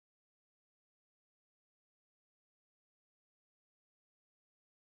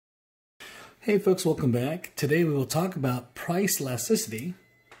Hey folks, welcome back. Today we will talk about price elasticity.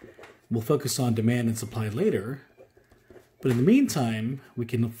 We'll focus on demand and supply later. But in the meantime, we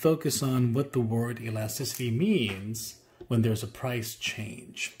can focus on what the word elasticity means when there's a price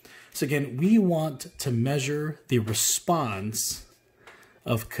change. So again, we want to measure the response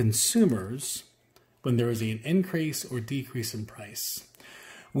of consumers when there is an increase or decrease in price.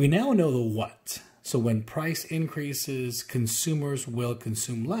 We now know the what. So when price increases, consumers will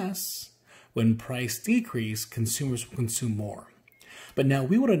consume less. When price decrease, consumers will consume more. But now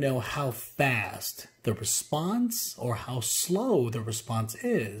we want to know how fast the response or how slow the response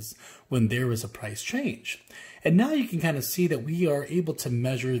is when there is a price change. And now you can kind of see that we are able to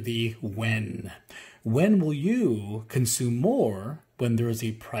measure the when. When will you consume more when there is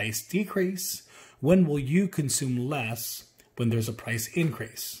a price decrease? When will you consume less when there's a price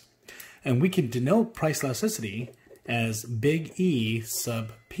increase? And we can denote price elasticity as big E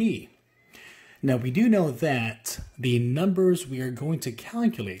sub P. Now we do know that the numbers we are going to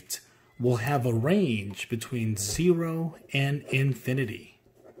calculate will have a range between 0 and infinity,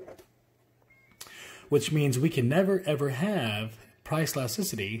 which means we can never ever have price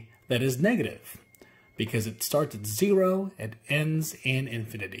elasticity that is negative because it starts at 0 and ends in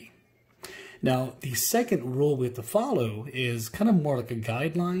infinity. Now the second rule we have to follow is kind of more like a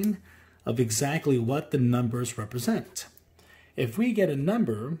guideline of exactly what the numbers represent. If we get a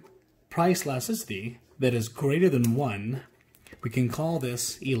number price elasticity that is greater than 1, we can call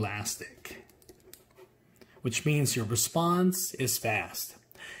this elastic, which means your response is fast.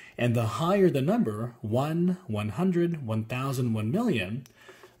 And the higher the number, 1, 100, 1,000, 1 million,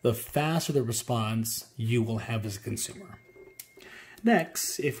 the faster the response you will have as a consumer.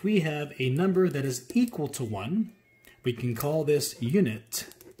 Next, if we have a number that is equal to 1, we can call this unit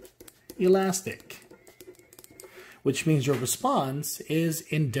elastic, which means your response is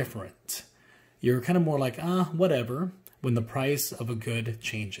indifferent. You're kind of more like, whatever, when the price of a good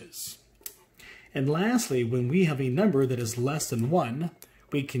changes. And lastly, when we have a number that is less than 1,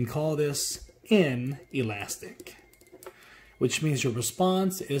 we can call this inelastic, which means your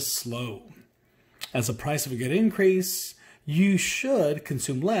response is slow. As the price of a good increase, you should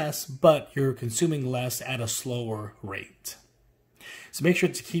consume less, but you're consuming less at a slower rate. So make sure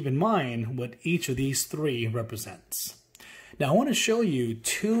to keep in mind what each of these three represents. Now I want to show you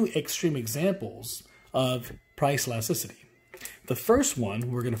two extreme examples of price elasticity. The first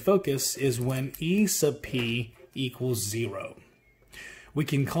one we're going to focus is when E sub P equals 0. We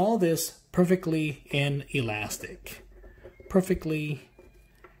can call this perfectly inelastic. Perfectly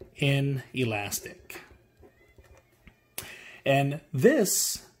inelastic. And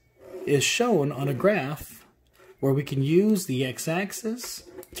this is shown on a graph where we can use the x-axis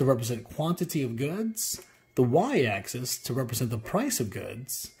to represent quantity of goods, the y-axis to represent the price of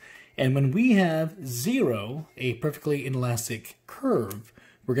goods, and when we have 0, a perfectly inelastic curve,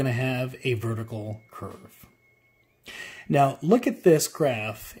 we're going to have a vertical curve. Now look at this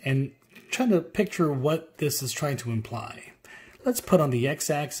graph and try to picture what this is trying to imply. Let's put on the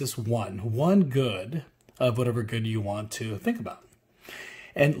x-axis one good of whatever good you want to think about.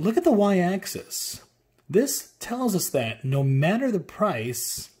 And look at the y-axis. This tells us that no matter the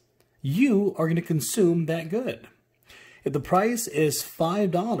price, you are going to consume that good. If the price is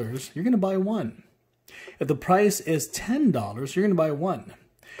 $5, you're going to buy one. If the price is $10, you're going to buy one.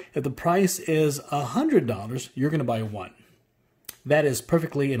 If the price is $100, you're going to buy one. That is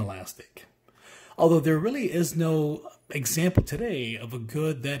perfectly inelastic. Although there really is no example today of a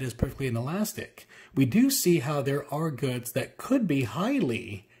good that is perfectly inelastic, we do see how there are goods that could be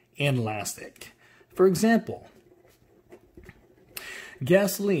highly inelastic. For example,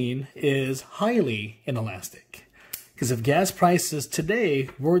 gasoline is highly inelastic because if gas prices today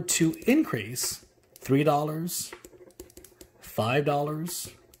were to increase $3,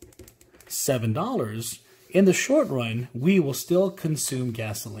 $5, $7, in the short run, we will still consume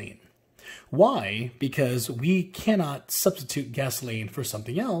gasoline. Why? Because we cannot substitute gasoline for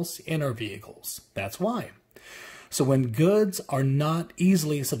something else in our vehicles. That's why. So when goods are not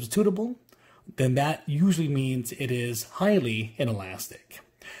easily substitutable, then that usually means it is highly inelastic.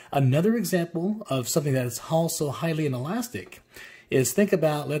 Another example of something that is also highly inelastic is think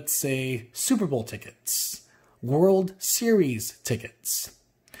about, let's say, Super Bowl tickets, World Series tickets.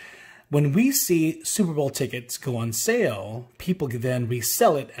 When we see Super Bowl tickets go on sale, people can then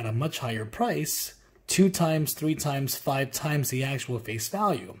resell it at a much higher price, 2 times, 3 times, 5 times the actual face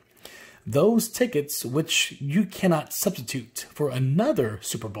value. Those tickets, which you cannot substitute for another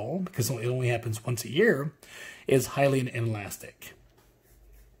Super Bowl, because it only happens once a year, is highly inelastic.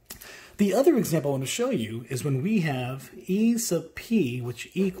 The other example I want to show you is when we have e sub p, which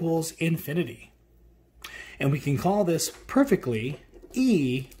equals infinity. And we can call this perfectly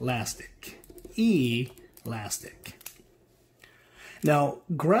elastic. Elastic. Now,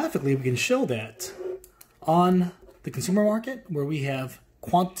 graphically, we can show that on the consumer market, where we have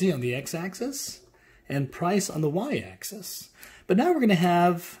quantity on the x-axis and price on the y-axis. But now we're going to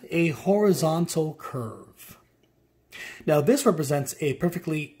have a horizontal curve. Now, this represents a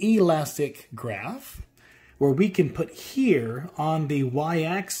perfectly elastic graph where we can put here on the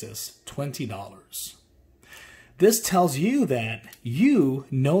y-axis $20. This tells you that you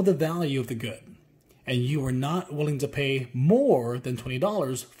know the value of the good and you are not willing to pay more than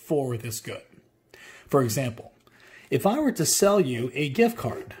 $20 for this good. For example, if I were to sell you a gift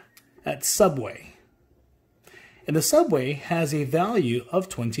card at Subway, and the Subway has a value of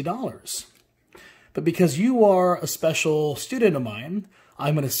 $20, but because you are a special student of mine,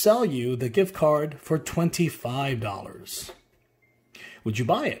 I'm going to sell you the gift card for $25. Would you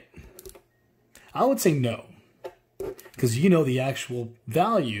buy it? I would say no, because you know the actual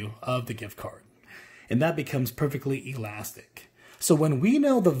value of the gift card, and that becomes perfectly elastic. So when we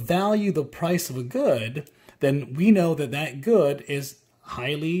know the value, the price of a good, then we know that that good is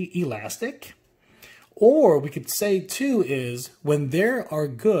highly elastic. Or we could say too is when there are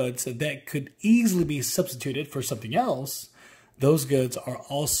goods that could easily be substituted for something else, those goods are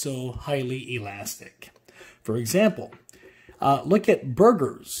also highly elastic. For example, look at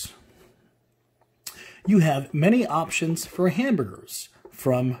burgers. You have many options for hamburgers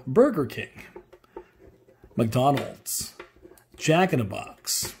from Burger King, McDonald's, Jack in the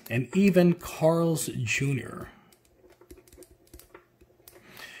Box, and even Carl's Jr.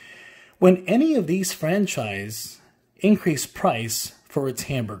 When any of these franchises increase price for its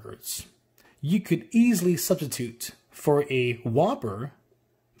hamburgers, you could easily substitute for a Whopper,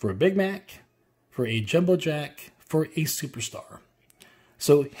 for a Big Mac, for a Jumbo Jack, for a Superstar.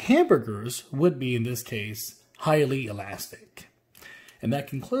 So hamburgers would be, in this case, highly elastic. And that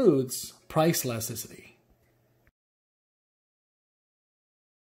concludes price elasticity.